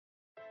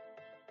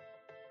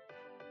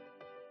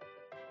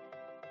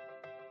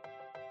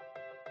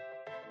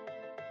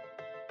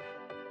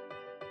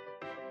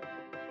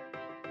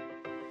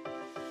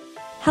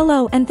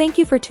Hello and thank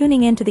you for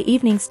tuning in to the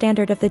Evening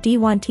Standard of the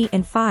D1T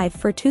in 5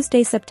 for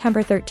Tuesday,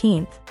 September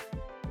 13th.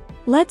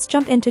 Let's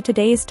jump into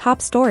today's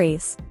top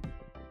stories.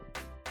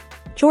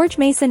 George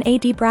Mason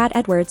AD Brad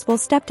Edwards will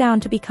step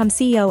down to become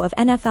CEO of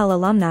NFL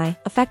Alumni,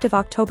 effective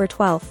October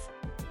 12th.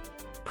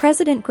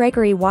 President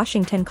Gregory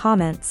Washington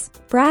comments,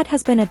 Brad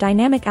has been a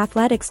dynamic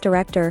athletics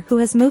director who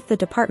has moved the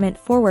department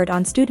forward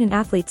on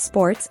student-athletes'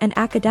 sports and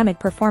academic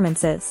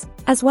performances,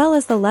 as well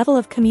as the level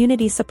of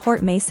community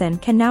support Mason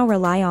can now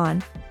rely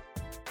on.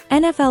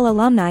 NFL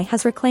Alumni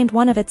has reclaimed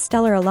one of its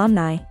stellar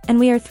alumni, and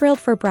we are thrilled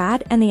for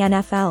Brad and the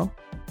NFL.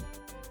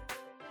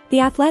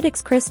 The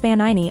Athletics' Chris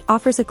Van Eine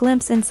offers a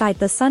glimpse inside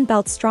the Sun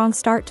Belt's strong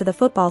start to the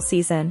football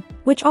season,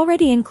 which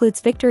already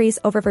includes victories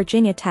over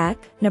Virginia Tech,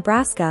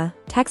 Nebraska,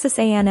 Texas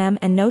A&M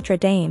and Notre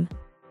Dame.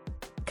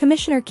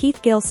 Commissioner Keith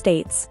Gill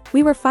states,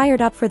 "We were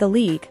fired up for the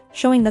league,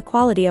 showing the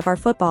quality of our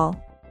football.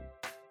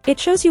 It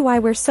shows you why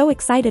we're so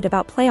excited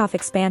about playoff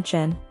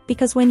expansion,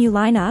 because when you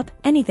line up,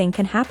 anything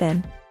can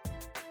happen."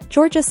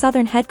 Georgia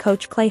Southern head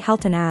coach Clay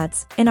Helton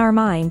adds, "In our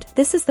mind,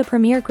 this is the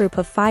premier group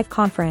of 5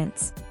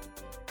 conference.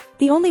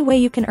 The only way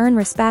you can earn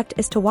respect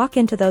is to walk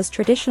into those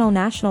traditional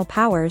national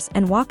powers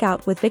and walk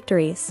out with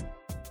victories."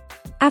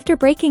 After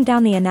breaking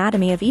down the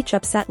anatomy of each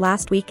upset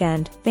last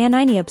weekend, Van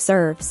Eine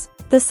observes,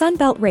 "The Sun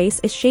Belt race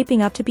is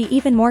shaping up to be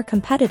even more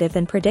competitive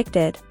than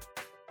predicted.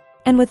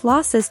 And with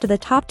losses to the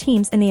top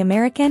teams in the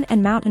American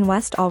and Mountain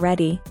West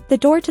already, the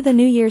door to the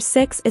New Year's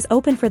Six is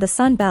open for the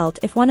Sun Belt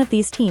if one of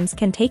these teams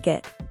can take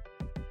it.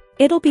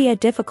 It'll be a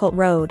difficult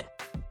road."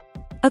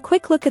 A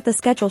quick look at the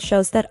schedule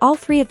shows that all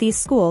 3 of these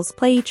schools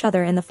play each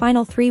other in the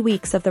final 3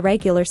 weeks of the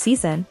regular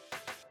season.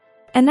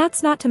 And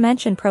that's not to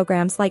mention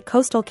programs like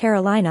Coastal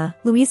Carolina,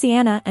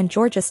 Louisiana and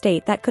Georgia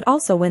State that could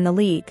also win the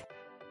league.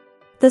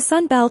 The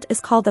Sun Belt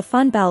is called the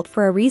Fun Belt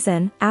for a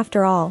reason,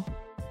 after all.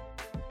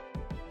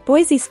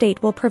 Boise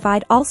State will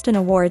provide Alston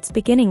Awards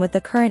beginning with the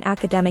current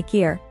academic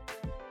year.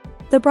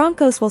 The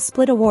Broncos will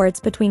split awards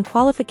between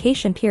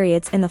qualification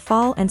periods in the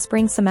fall and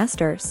spring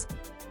semesters.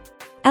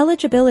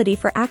 Eligibility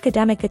for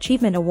academic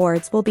achievement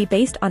awards will be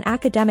based on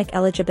academic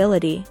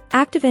eligibility,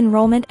 active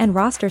enrollment and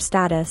roster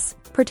status,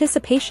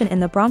 participation in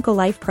the Bronco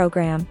Life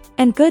program,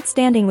 and good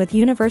standing with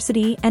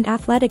university and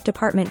athletic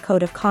department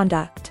code of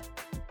conduct.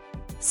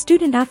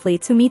 Student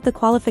athletes who meet the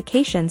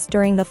qualifications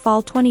during the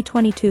fall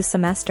 2022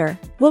 semester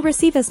will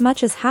receive as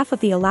much as half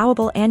of the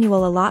allowable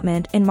annual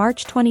allotment in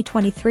March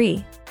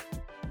 2023.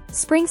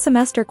 Spring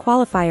semester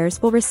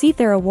qualifiers will receive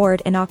their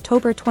award in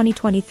October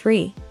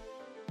 2023.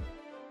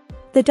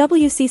 The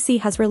WCC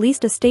has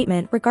released a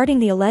statement regarding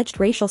the alleged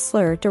racial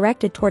slur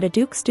directed toward a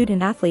Duke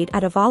student-athlete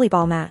at a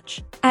volleyball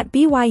match at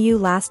BYU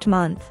last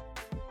month.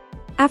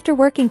 After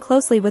working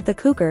closely with the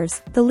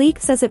Cougars, the league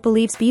says it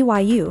believes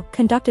BYU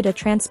conducted a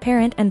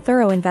transparent and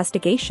thorough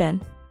investigation.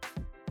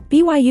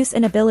 BYU's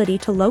inability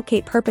to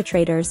locate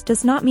perpetrators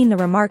does not mean the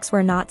remarks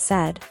were not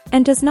said,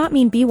 and does not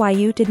mean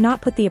BYU did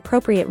not put the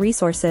appropriate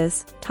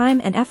resources,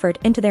 time and effort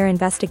into their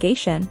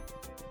investigation.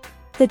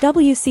 The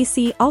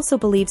WCC also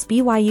believes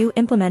BYU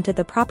implemented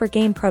the proper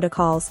game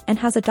protocols and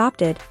has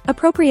adopted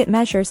appropriate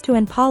measures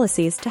and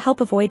policies to help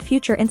avoid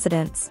future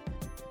incidents.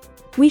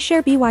 We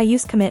share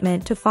BYU's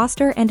commitment to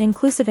foster an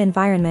inclusive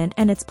environment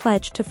and its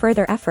pledge to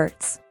further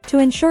efforts to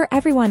ensure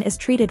everyone is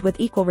treated with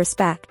equal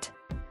respect."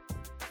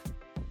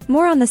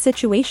 More on the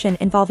situation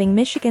involving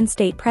Michigan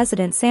State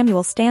President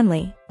Samuel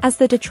Stanley, as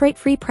the Detroit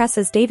Free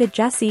Press's David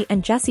Jesse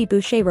and Jesse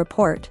Boucher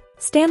report.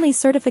 Stanley's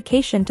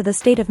certification to the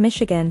state of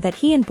Michigan that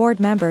he and board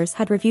members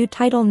had reviewed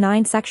Title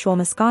IX sexual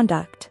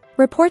misconduct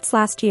reports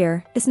last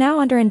year is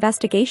now under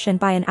investigation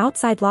by an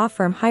outside law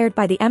firm hired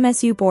by the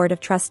MSU Board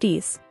of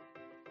Trustees.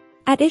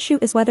 At issue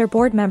is whether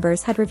board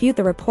members had reviewed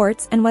the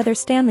reports and whether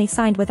Stanley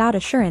signed without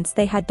assurance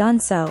they had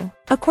done so,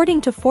 according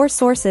to 4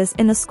 sources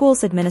in the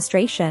school's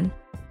administration.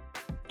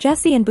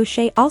 Jesse and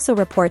Boucher also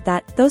report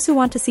that those who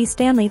want to see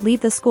Stanley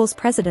leave the school's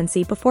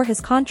presidency before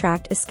his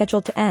contract is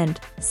scheduled to end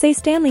say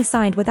Stanley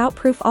signed without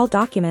proof all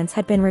documents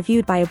had been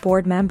reviewed by a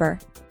board member.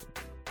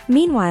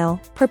 Meanwhile,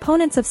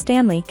 proponents of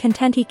Stanley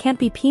contend he can't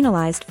be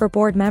penalized for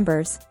board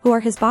members, who are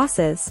his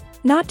bosses,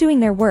 not doing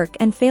their work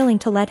and failing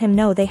to let him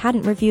know they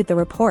hadn't reviewed the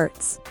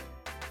reports.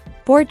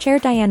 Board Chair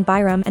Diane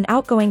Byram and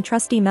outgoing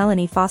trustee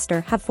Melanie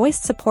Foster have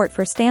voiced support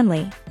for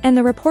Stanley, and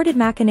the reported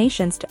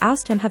machinations to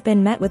oust him have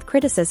been met with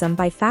criticism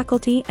by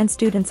faculty and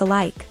students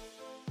alike.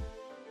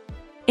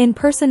 In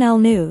personnel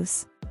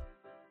news,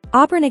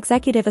 Auburn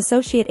Executive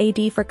Associate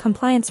AD for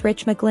Compliance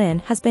Rich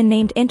McGlynn has been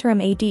named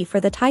interim AD for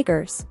the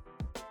Tigers.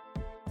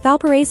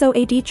 Valparaiso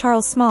AD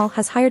Charles Small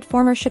has hired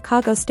former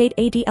Chicago State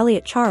AD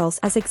Elliott Charles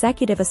as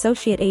Executive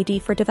Associate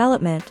AD for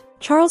Development.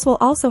 Charles will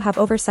also have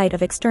oversight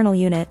of external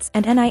units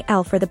and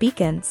NIL for the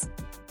Beacons.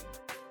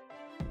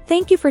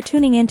 Thank you for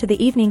tuning in to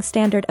the Evening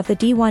Standard of the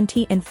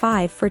D1T in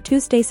 5 for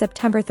Tuesday,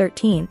 September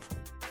 13th.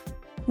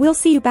 We'll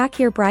see you back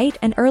here bright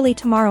and early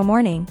tomorrow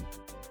morning.